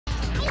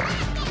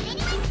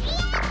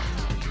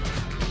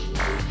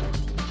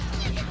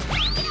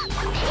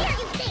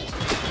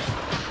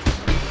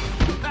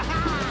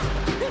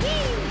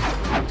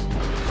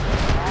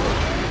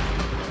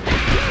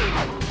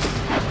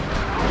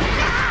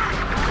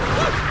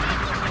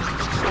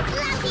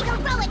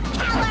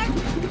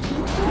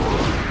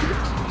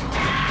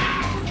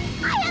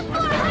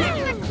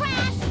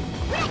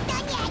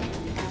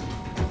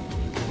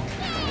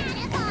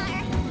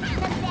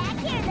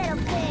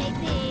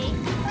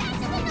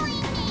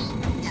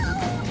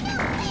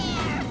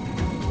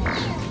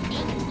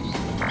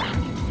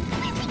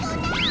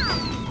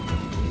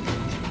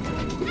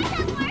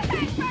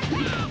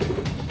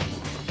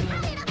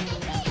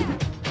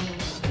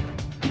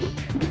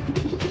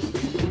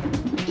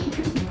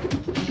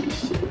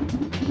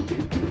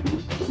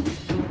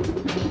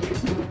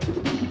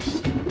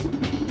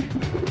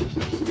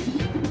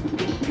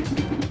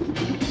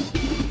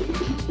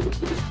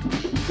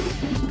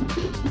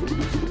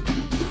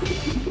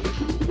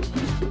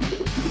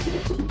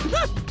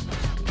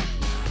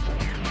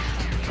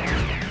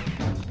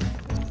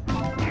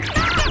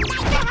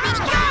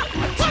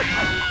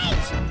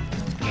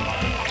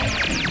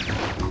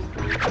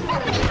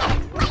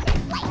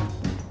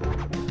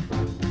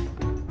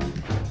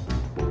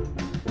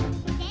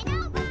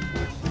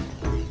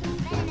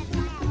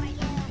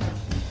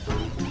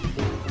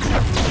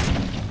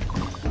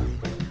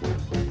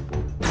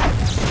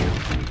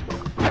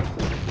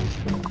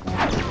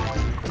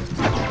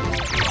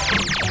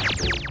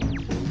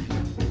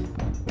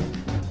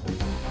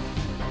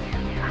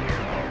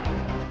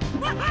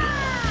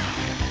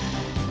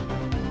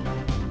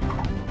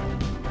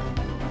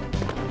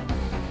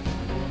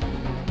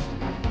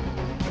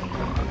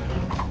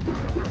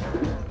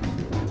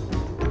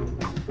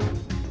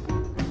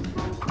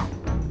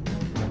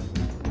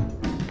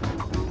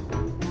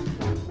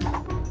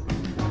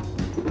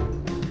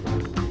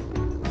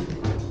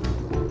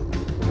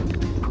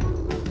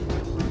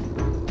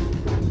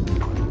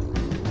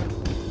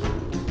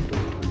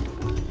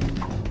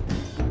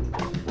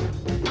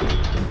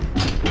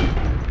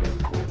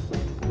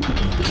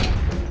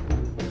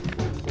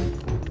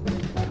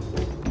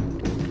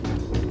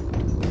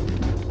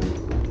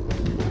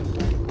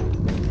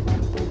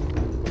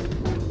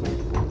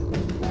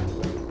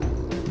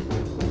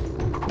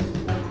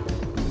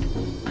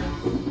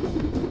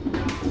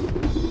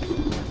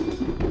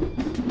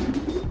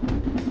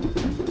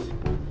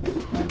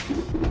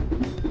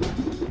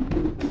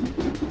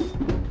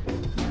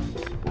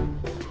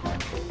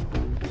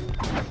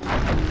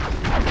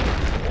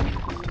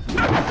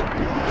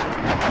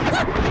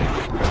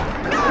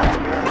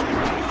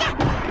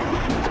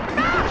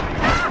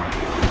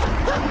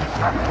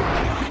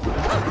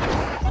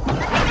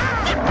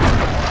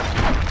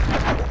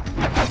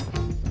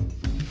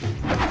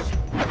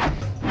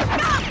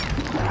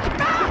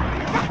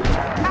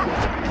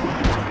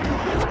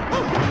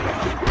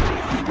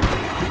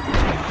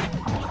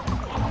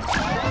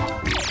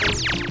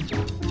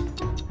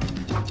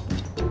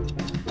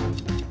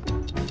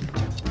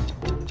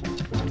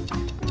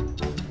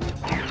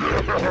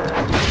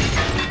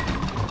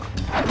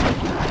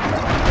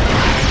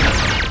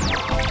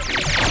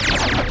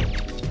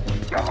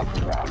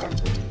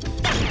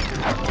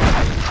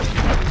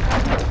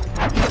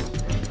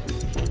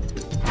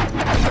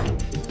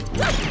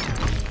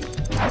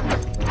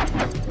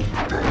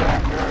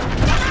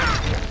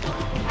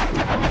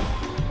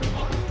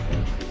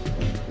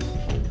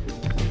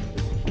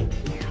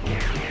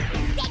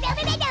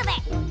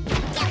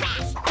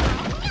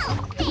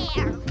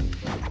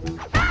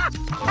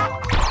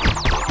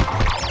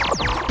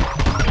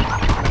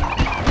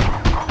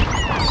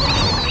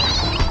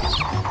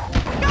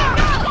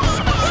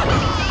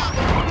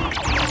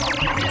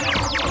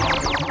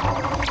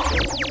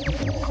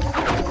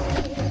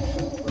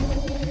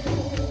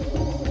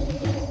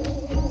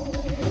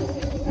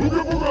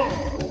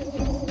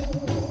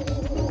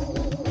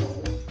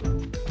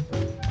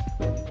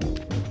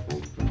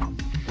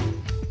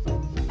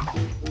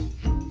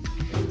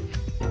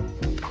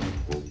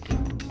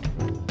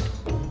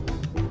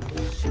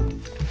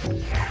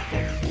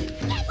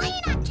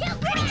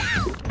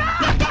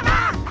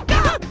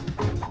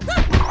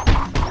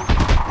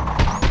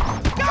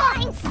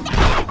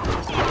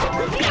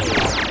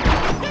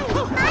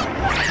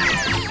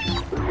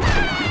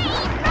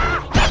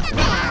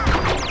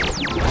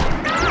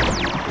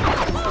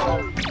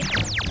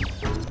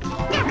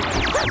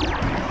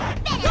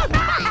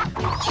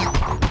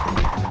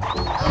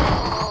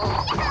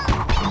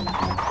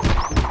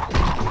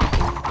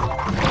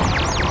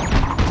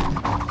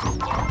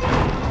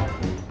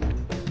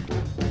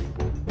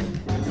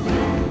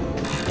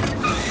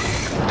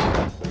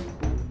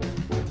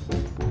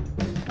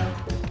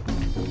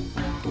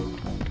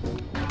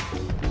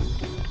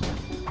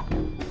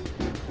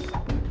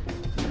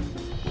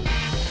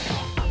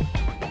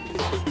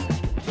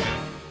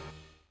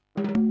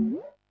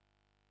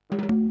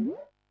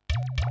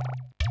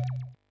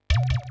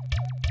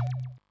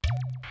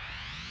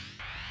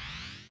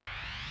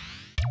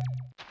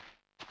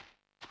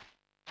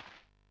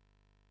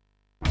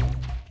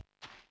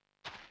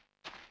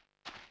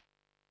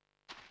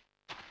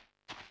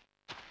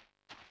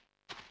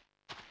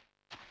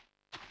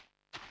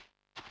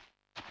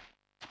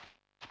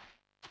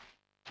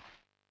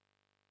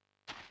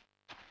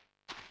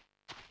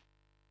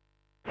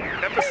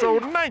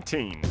Episode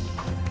 19,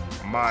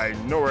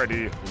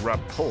 Minority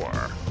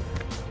Rapport.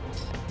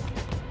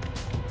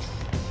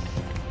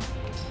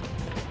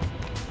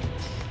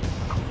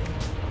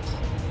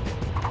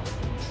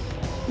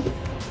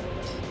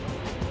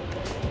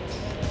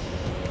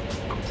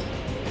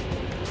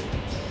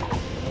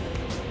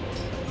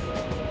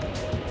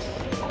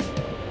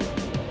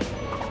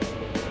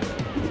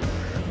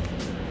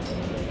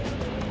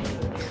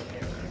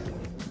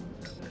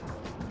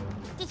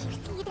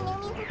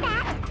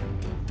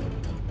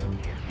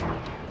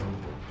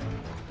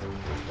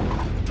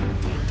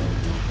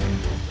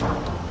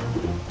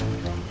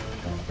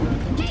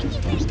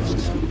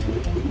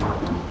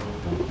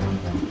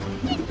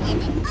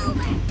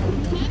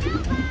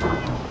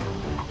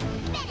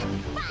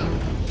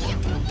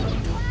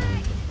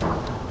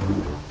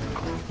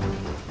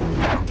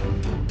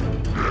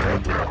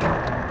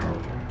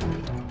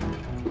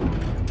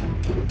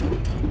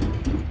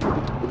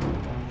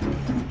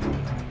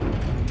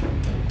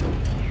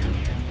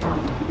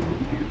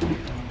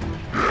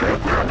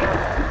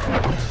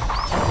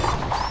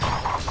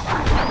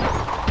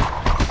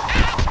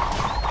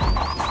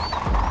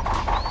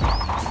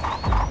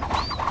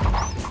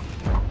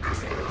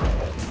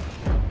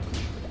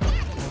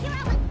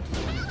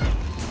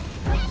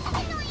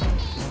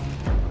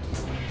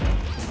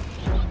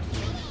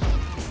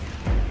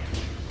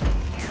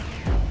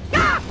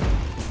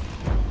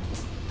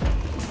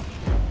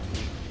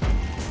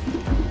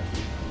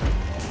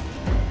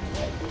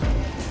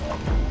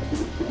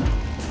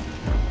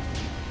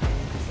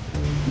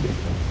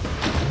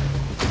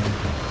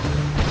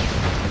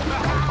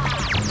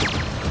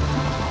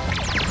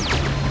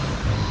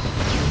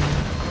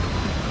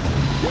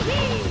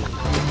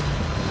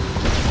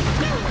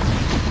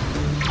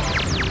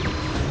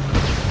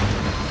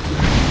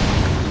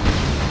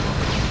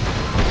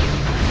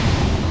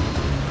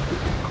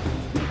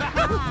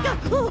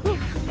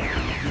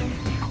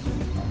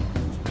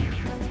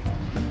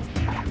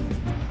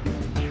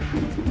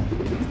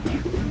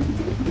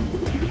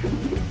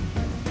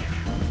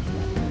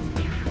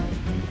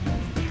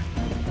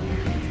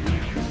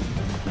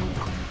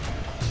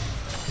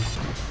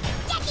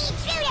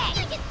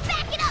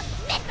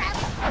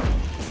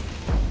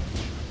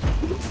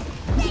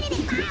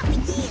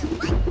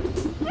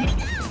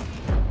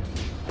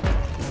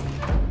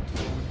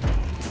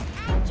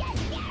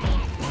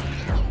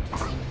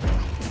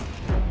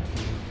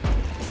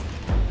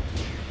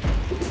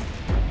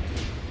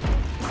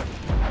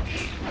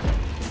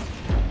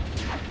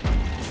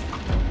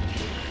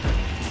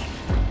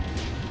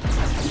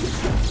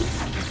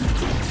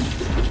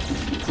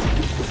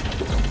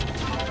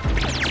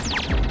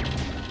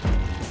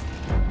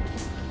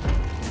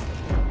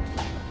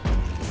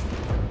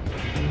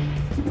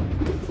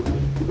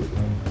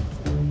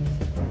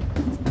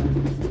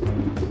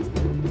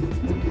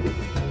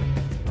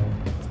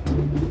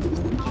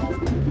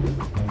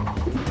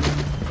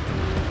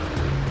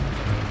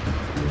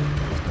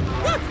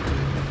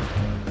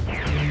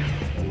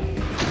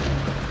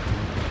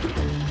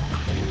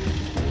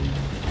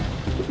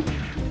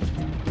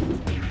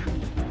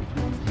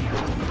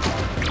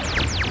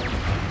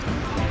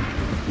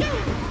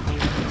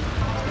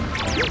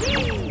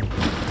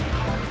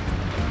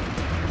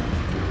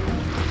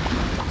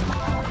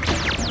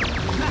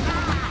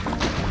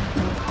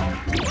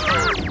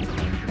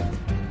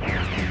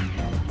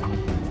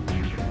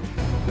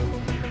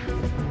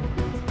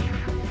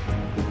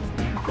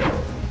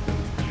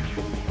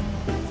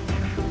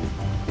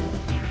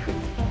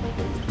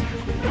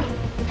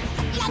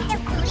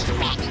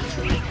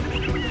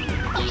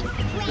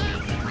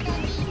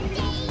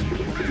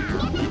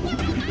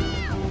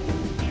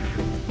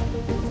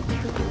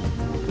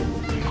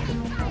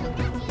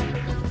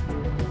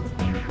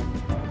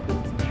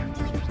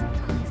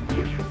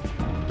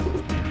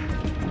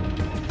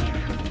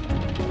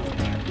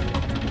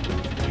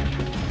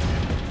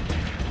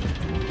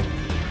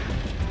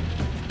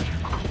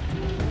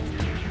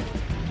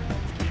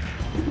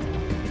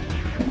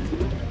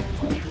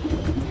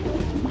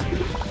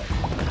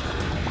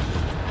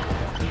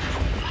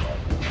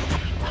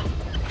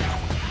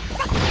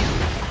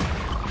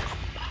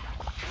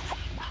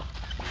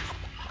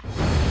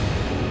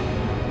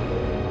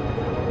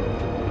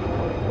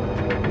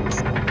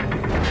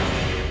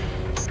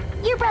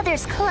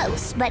 Dominator's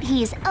close, but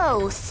he's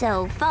oh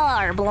so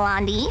far,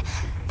 Blondie.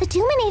 The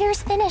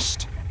Doominator's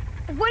finished.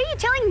 What are you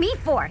telling me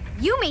for?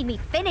 You made me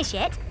finish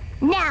it.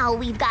 Now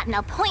we've got an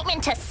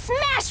appointment to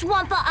smash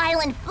Wumpa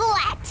Island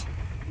flat.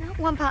 Not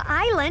Wumpa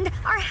Island.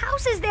 Our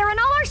house is there and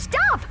all our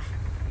stuff.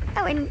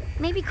 Oh, and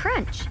maybe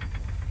Crunch.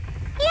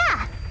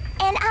 Yeah,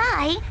 and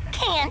I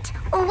can't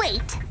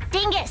wait.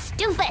 Dingus,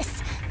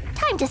 Doofus,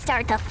 time to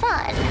start the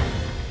fun.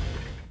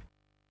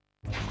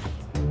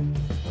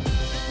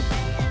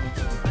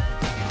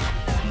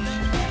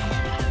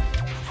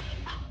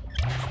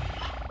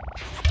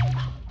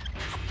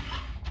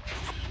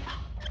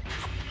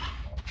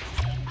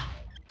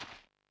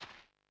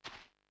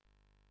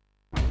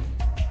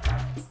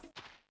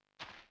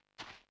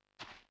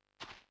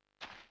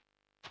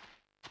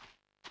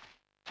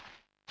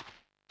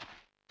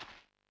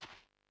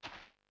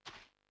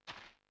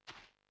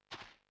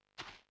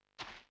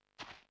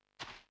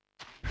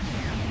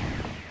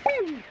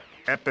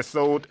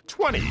 Episode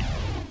 20.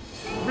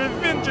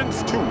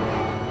 Revengeance 2.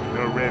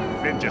 The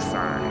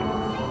Revengicide.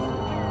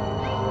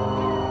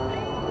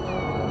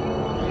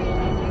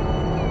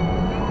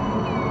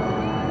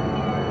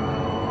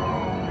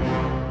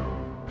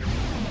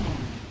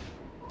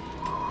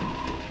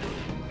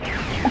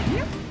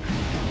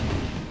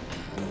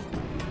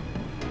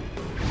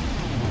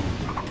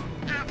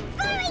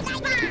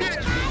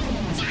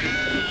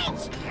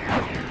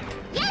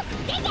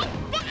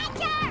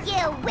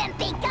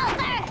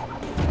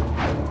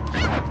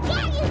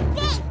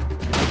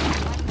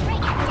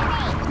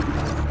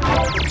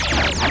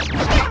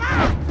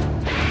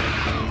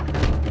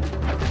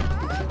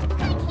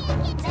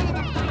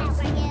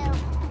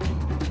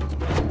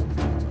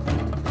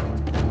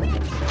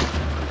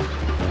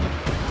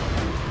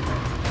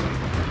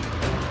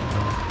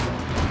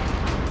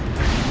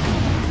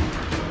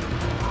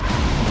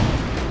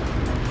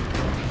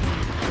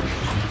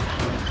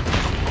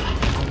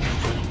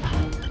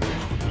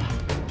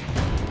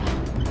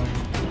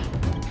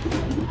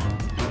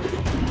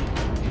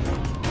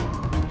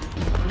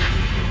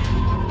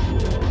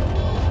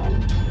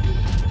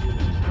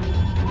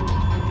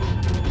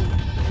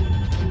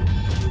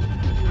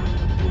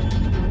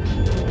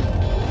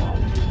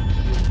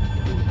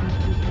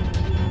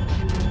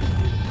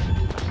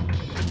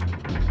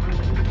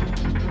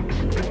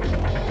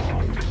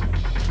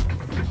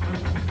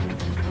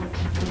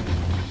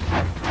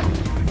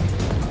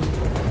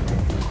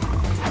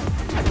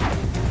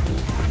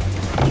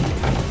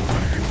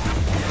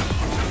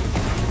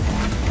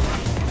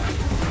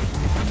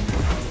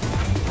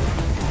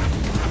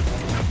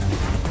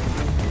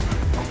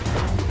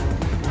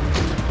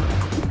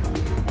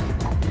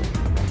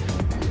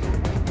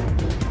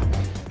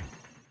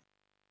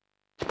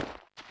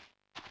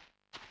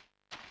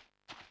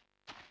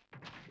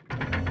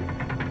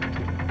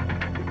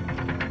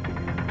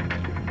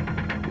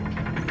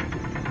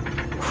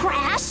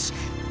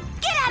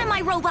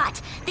 Robot.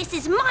 This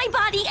is my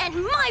body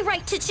and my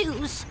right to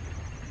choose.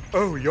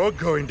 Oh, you're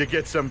going to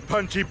get some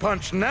punchy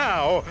punch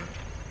now.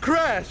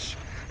 Crash,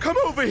 come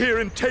over here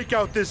and take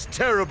out this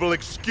terrible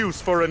excuse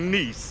for a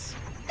niece.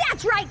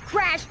 That's right,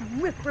 Crash.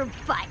 Rip her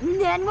butt, and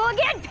then we'll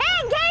get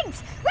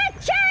pancakes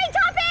with cherry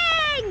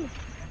topping!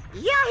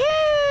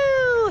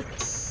 Yahoo!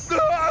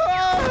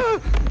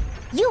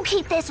 You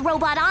keep this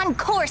robot on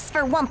course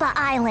for Wumpa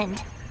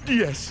Island.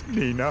 Yes,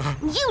 Nina.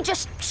 You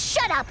just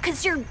shut up,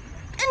 because you're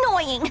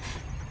annoying.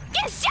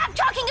 And stop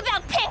talking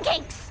about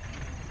pancakes!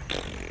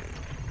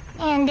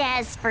 And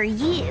as for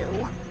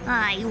you,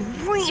 I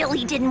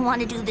really didn't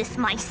want to do this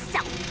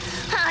myself.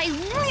 I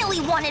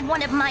really wanted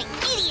one of my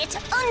idiot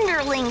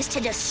underlings to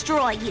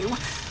destroy you.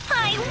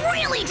 I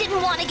really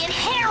didn't want to get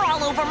hair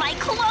all over my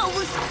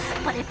clothes.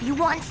 But if you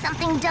want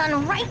something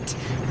done right,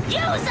 use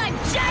a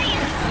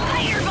giant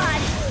spider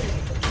body!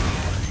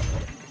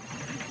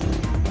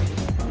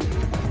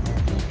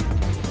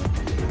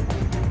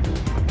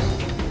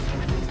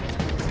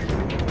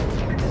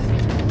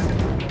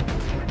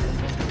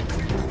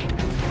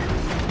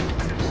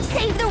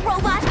 Save the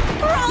robot,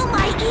 or all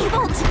my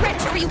evil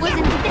treachery was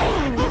in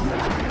vain!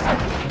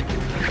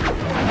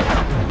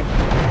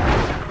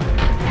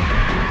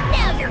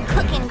 Now you're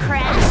cooking,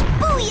 Crash!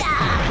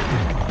 Booyah!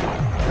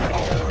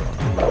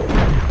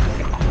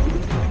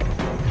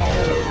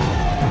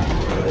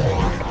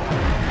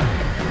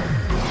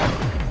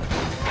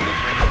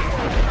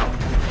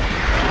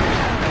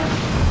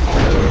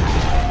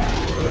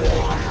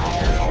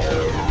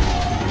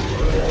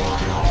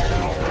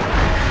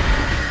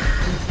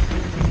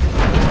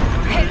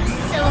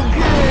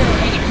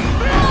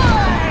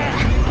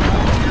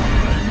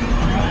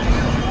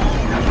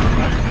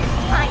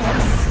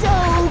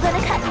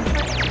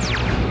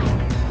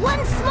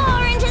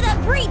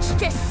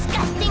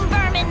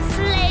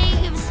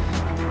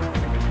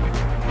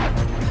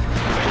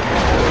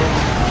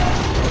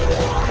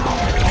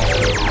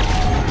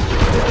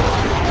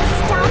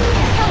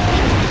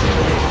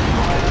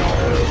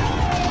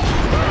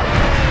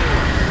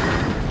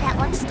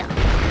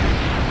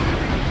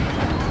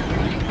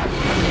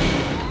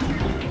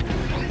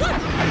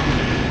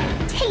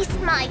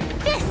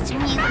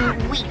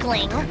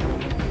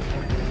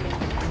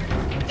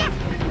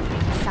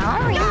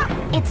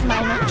 It's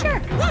my nature.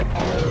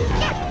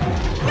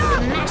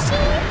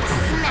 Smashy,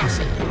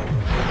 smashy.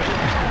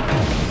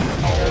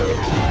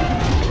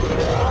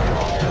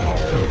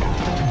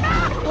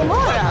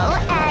 Immoral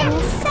and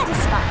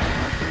satisfying.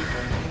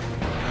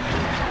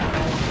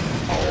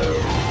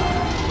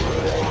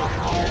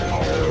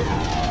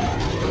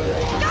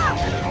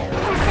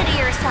 Consider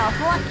yourself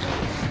lucky.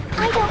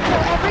 I don't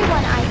kill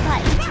everyone I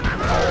fight.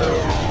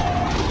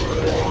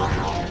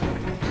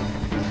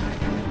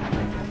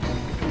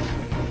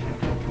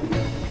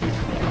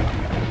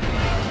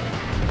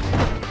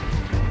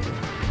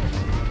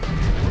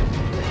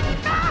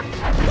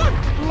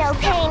 No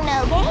pain,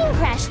 no gain,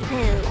 Crashy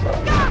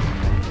Poo.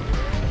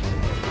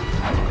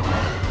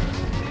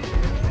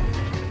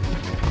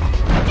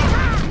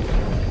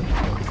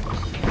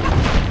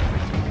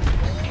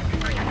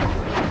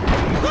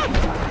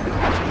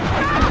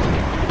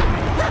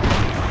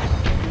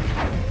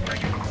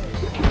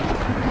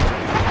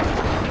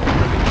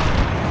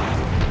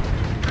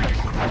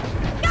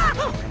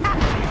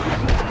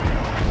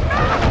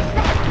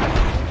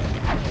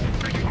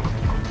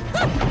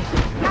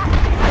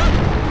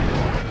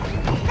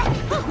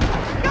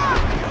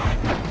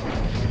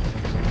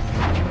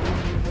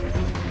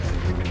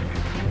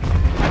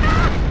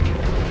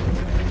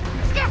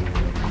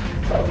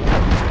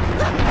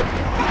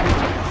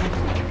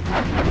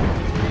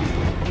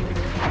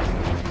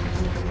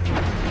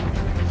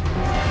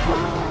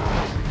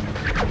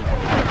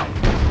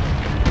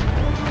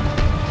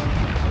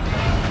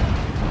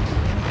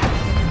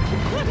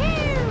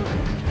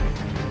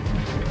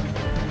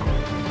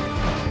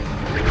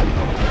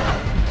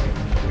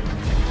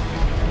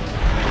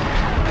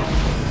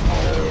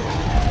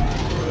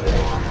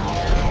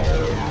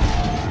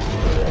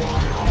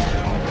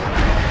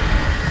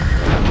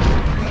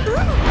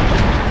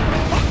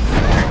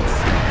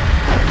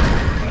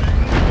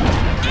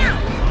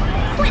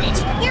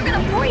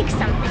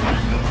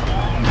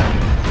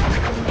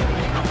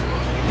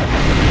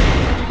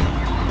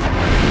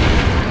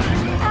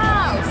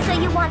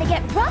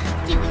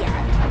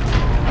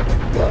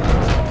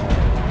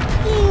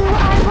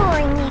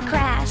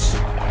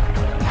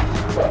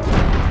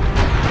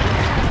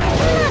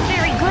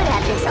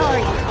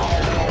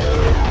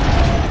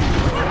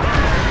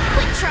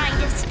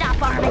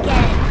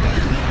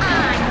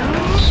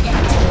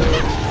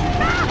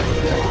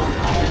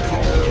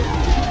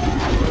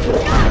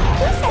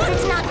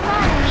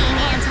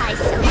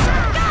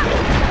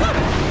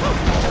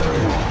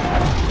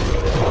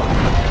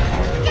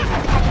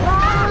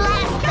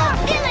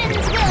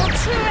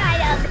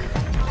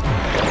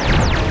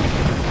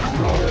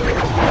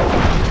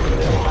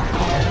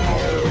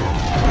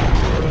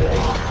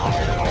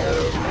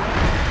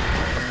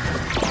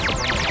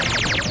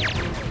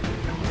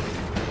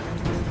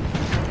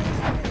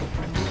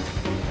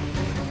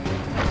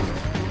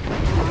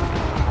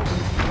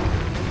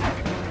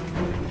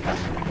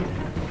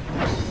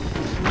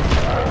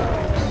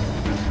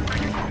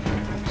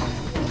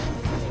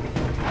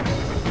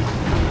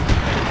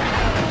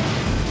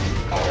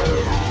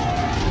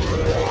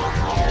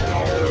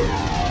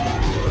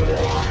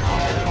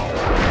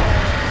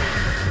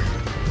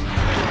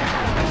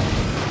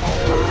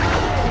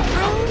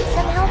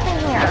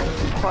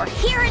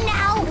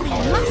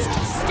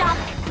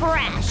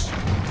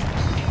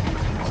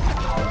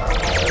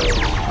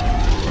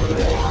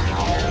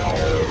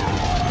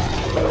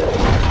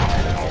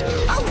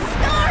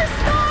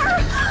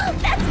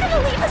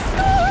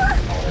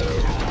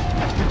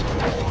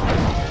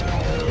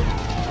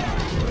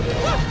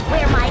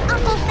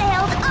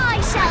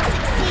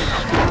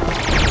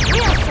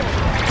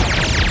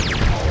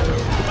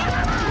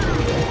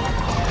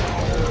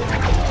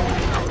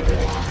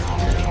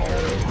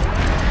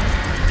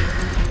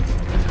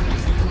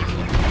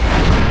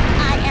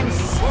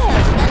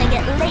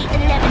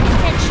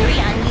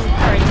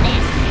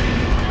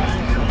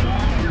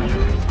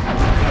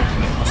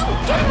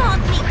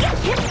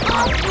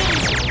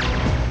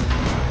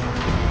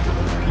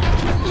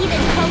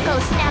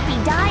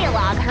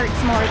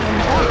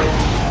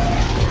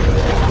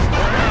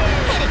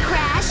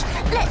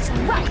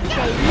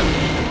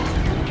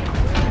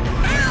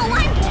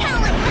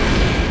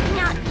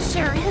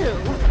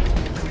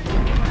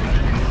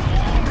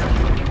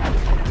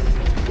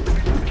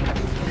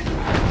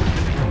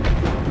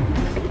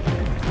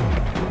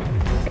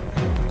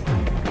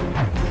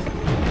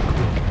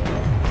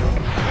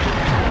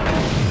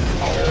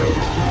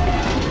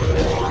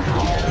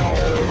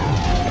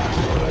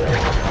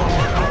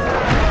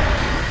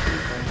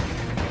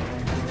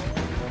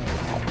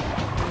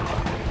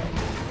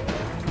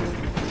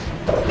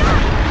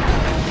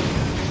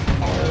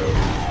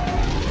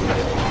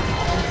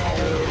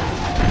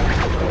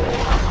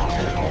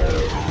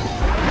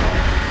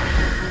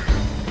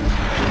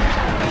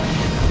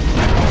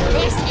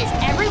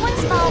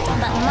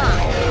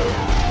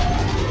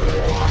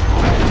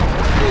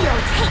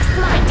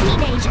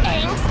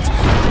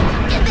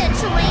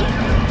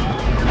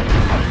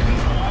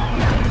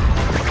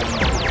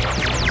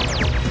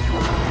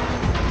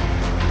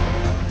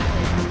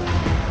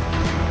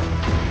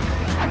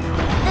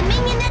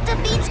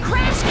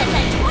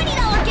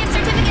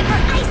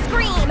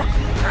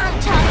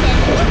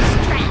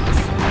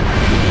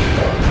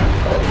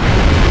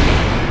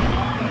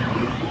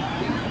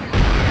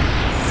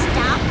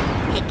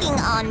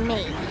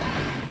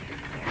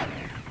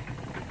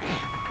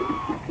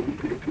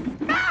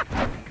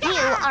 You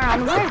are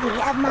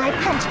unworthy of my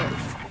punches.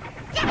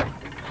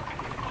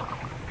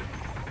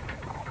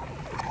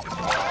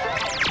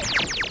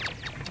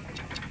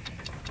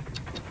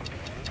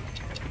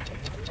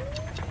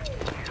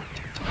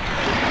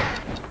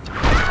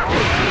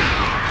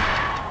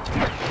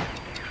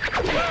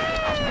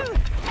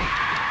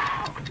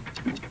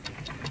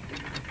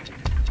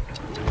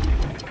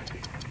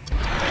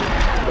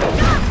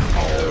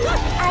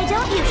 I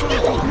don't usually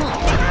eat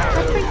meat,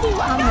 but for you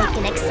I'll make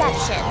an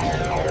exception.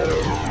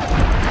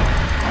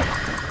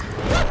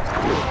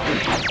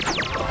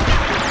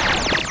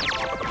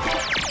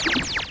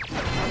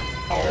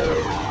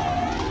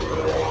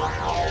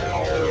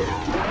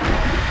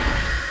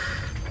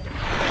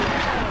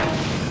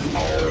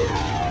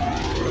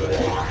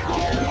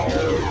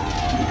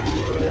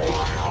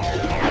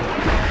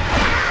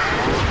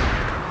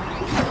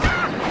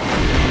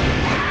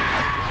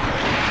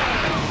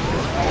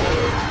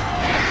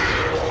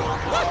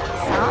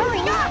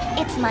 Sorry,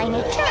 it's my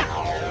nature.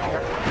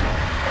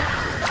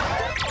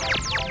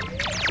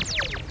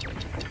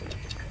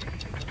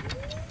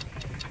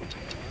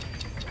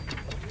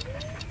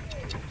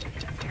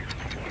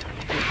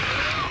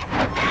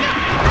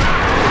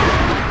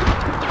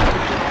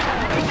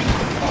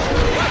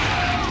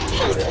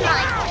 Taste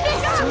my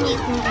fist,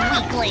 mutant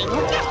weakling.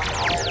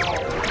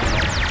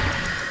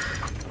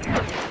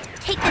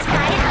 Take this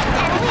guy out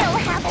and we'll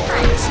have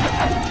punch.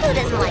 Who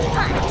doesn't like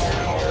punch?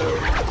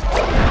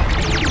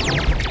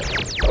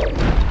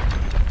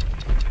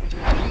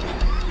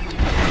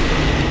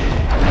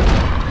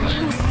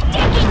 You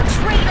stinking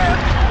traitor!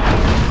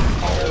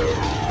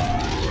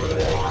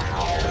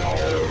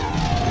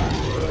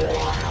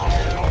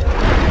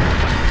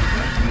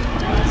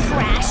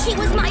 Crash, he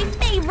was my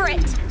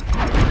favorite!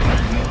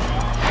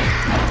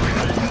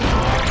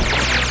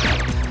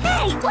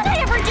 Hey, what'd I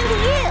ever do to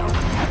you?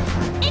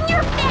 In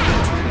your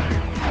fat!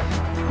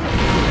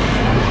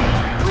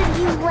 Would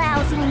you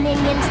lousy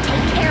minions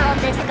take care of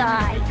this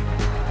guy?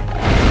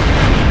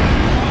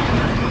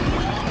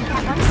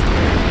 That one's...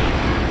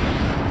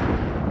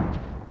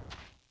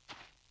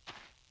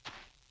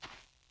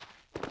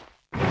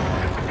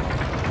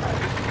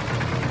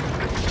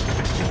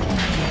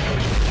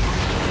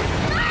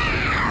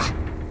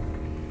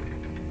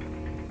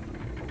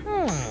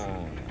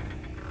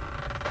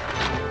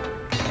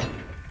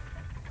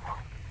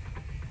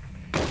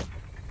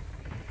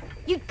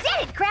 You did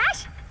it,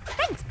 Crash!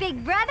 Thanks,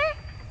 big brother!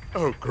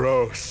 Oh,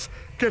 gross.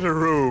 Get a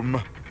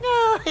room.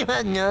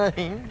 No.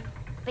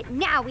 But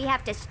now we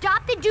have to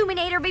stop the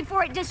Doominator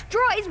before it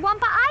destroys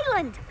Wampa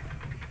Island!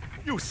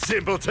 You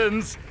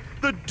simpletons!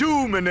 The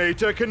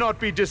Doominator cannot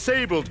be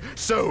disabled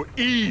so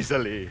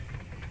easily.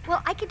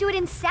 Well, I could do it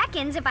in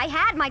seconds if I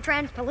had my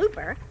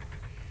transpalooper.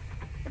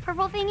 The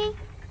purple thingy?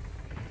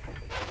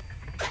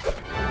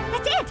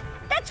 That's it!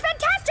 That's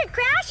fantastic,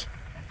 Crash!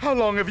 How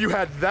long have you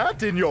had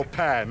that in your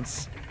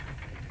pants?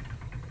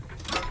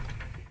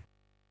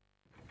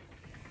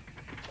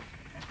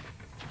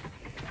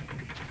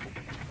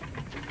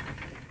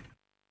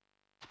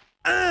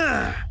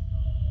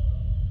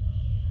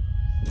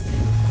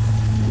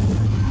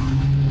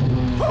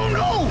 Oh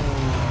no!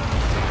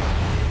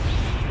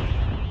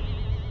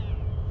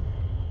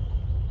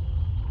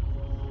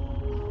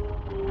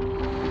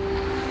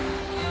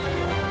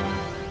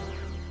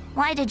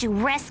 Why did you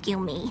rescue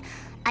me?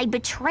 I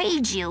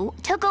betrayed you,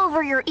 took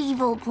over your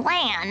evil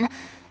plan,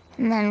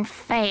 and then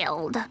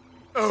failed.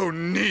 Oh,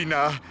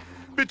 Nina!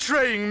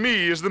 Betraying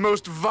me is the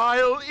most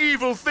vile,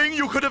 evil thing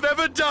you could have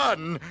ever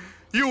done!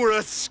 You were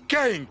a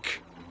skank!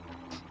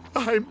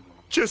 I'm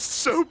just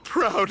so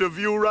proud of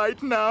you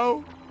right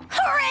now.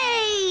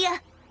 Hooray!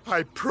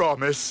 I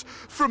promise,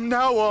 from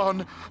now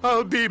on,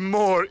 I'll be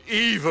more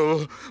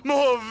evil,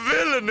 more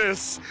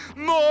villainous,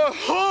 more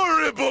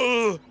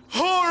horrible!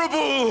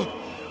 Horrible!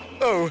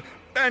 Oh,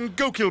 and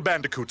go kill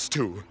bandicoots,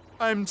 too.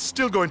 I'm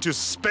still going to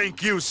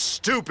spank you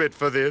stupid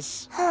for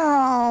this.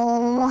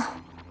 Oh.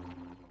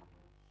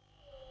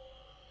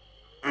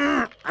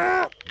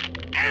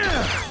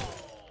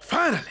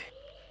 Finally!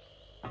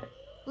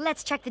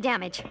 Let's check the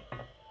damage.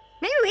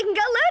 Maybe we can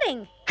go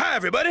looting! Hi,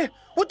 everybody!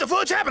 What the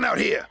fudge happened out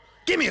here?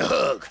 Give me a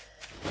hug!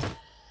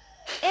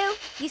 Ew,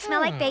 you smell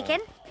like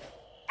bacon.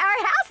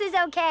 Our house is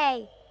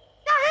okay!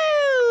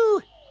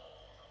 Yahoo!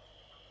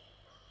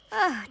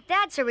 Oh,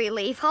 that's a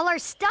relief. All our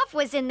stuff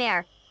was in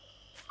there.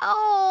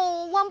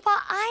 Oh, Wampa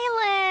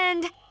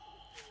Island!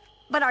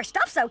 But our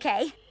stuff's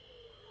okay.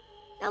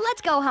 Now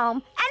let's go home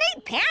and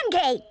eat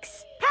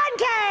pancakes!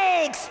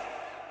 Pancakes!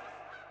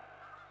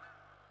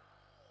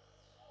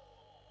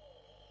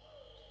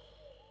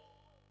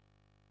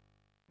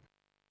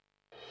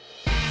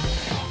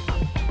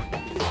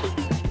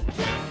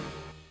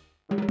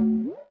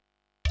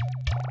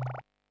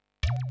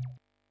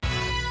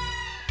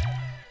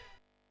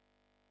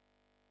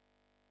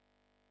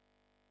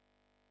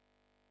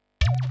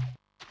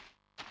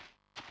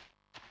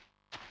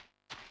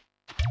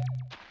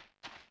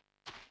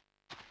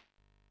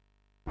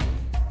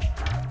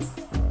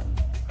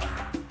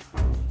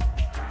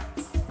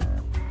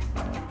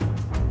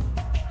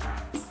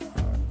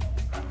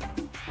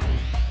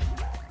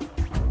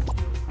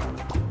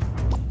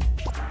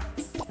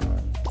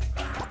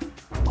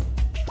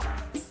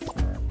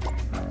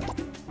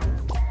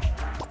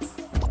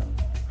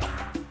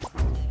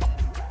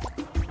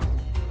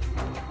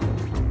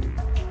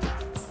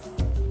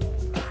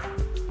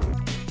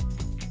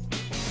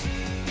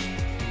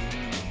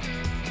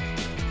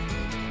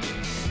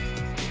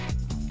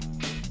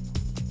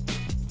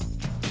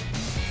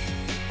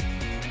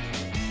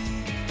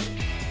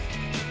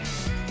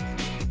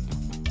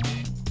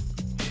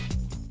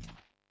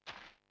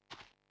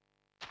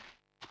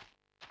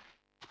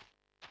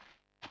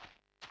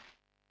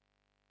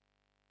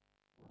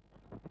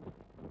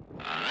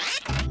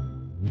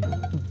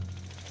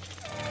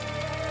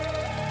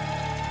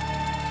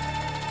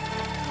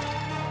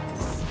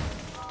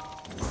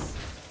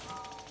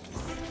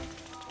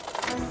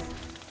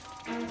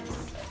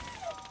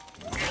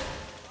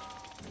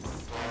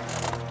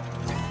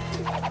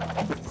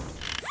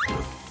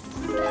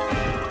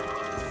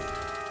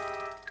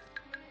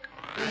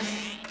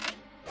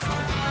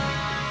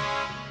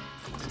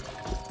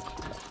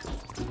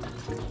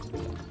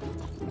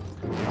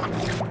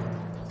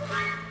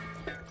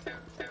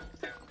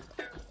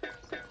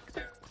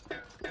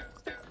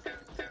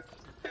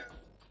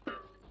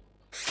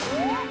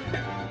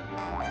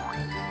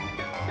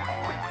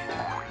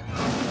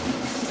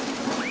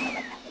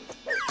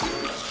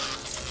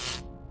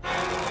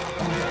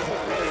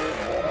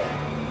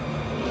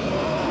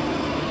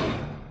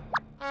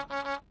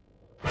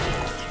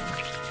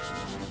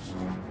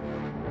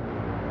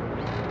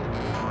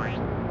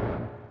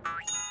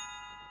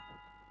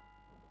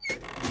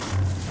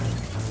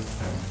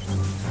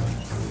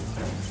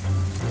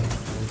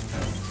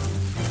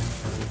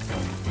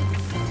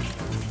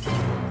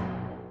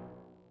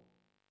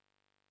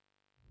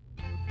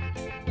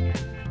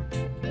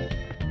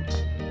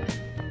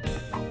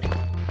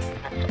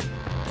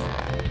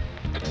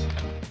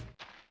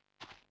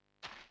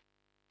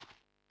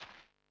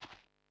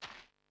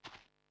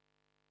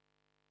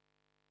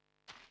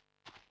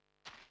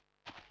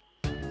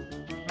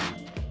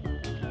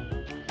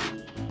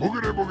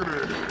 Boogity, boogity.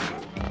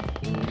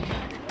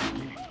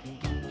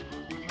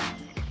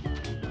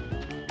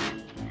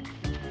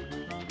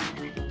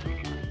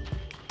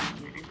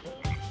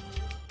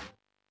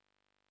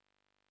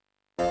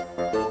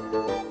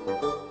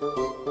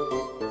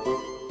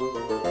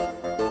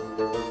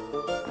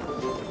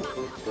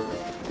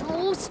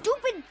 Oh,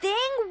 stupid thing,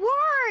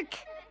 work!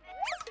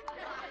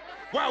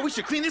 Wow, we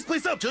should clean this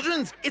place up,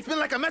 childrens. It's been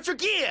like a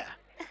metric year.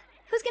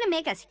 Who's gonna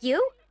make us?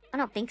 You? I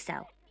don't think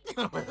so.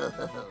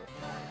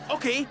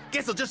 Okay,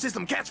 guess I'll just say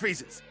some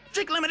catchphrases.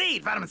 Drink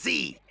lemonade, vitamin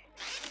C.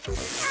 Ow!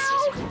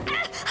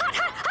 Ah, hot,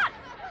 hot, hot!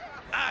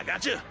 Ah,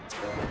 gotcha.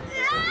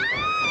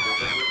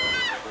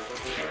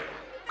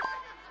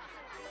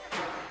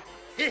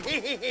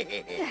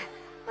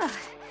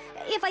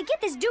 If I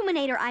get this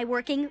Doominator eye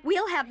working,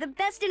 we'll have the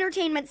best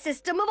entertainment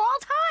system of all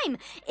time.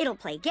 It'll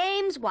play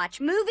games,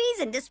 watch movies,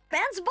 and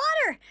dispense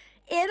butter.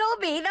 It'll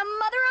be the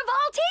mother of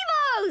all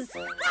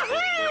TiVos!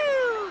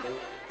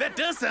 That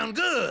does sound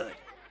good.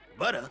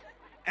 Butter.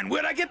 And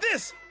where'd I get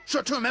this?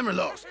 Short-term memory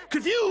loss.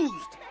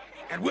 Confused.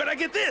 And where'd I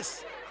get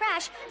this?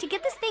 Crash, to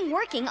get this thing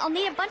working, I'll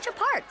need a bunch of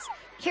parts.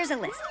 Here's a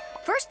list.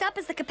 First up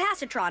is the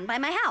capacitron by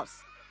my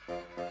house.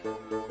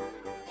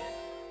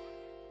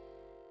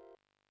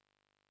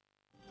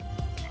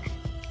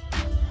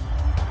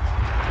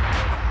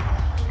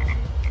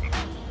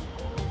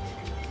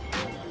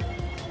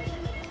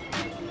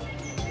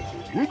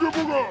 Booga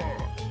booga!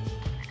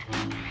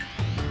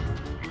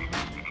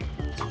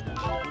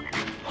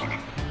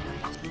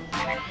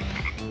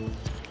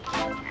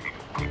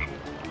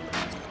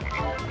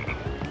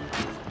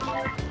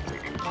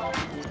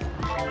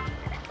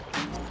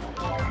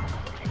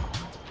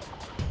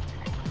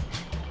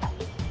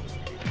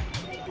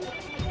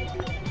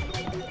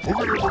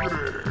 Boogity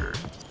boogity!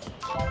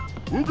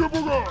 Booga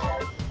booga!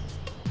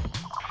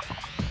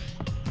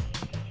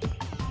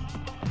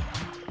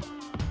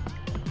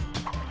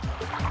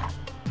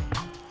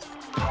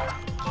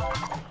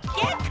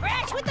 Get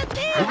Crash with the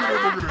pin!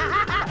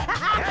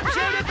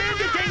 Capture the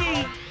Bendy thingy!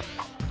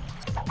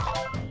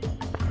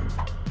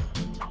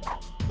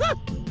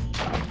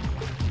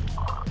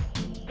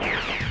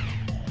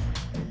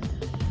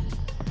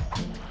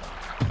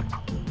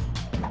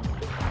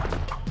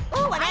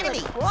 Ooh, an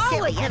enemy!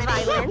 Silly enemy!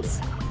 Violence.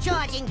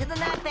 Charging to the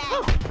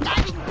knockback!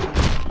 Diving!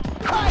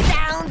 Boy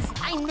downs!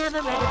 I never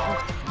read a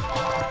book.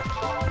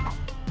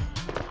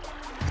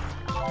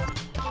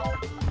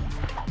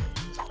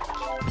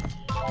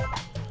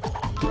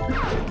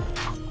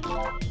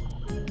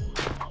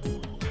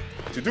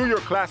 To do your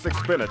classic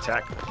spin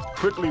attack,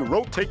 quickly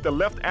rotate the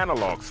left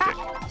analog stick.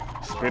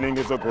 Spinning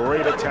is a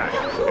great attack,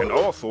 and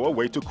also a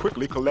way to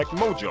quickly collect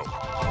mojo.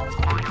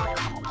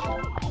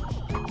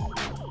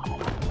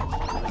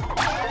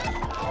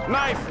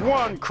 Knife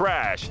 1,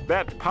 Crash!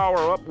 That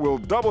power-up will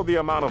double the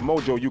amount of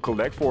mojo you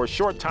collect for a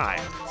short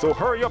time, so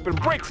hurry up and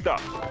break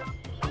stuff!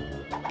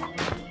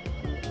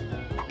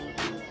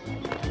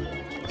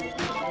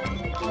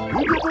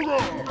 Booga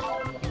booga!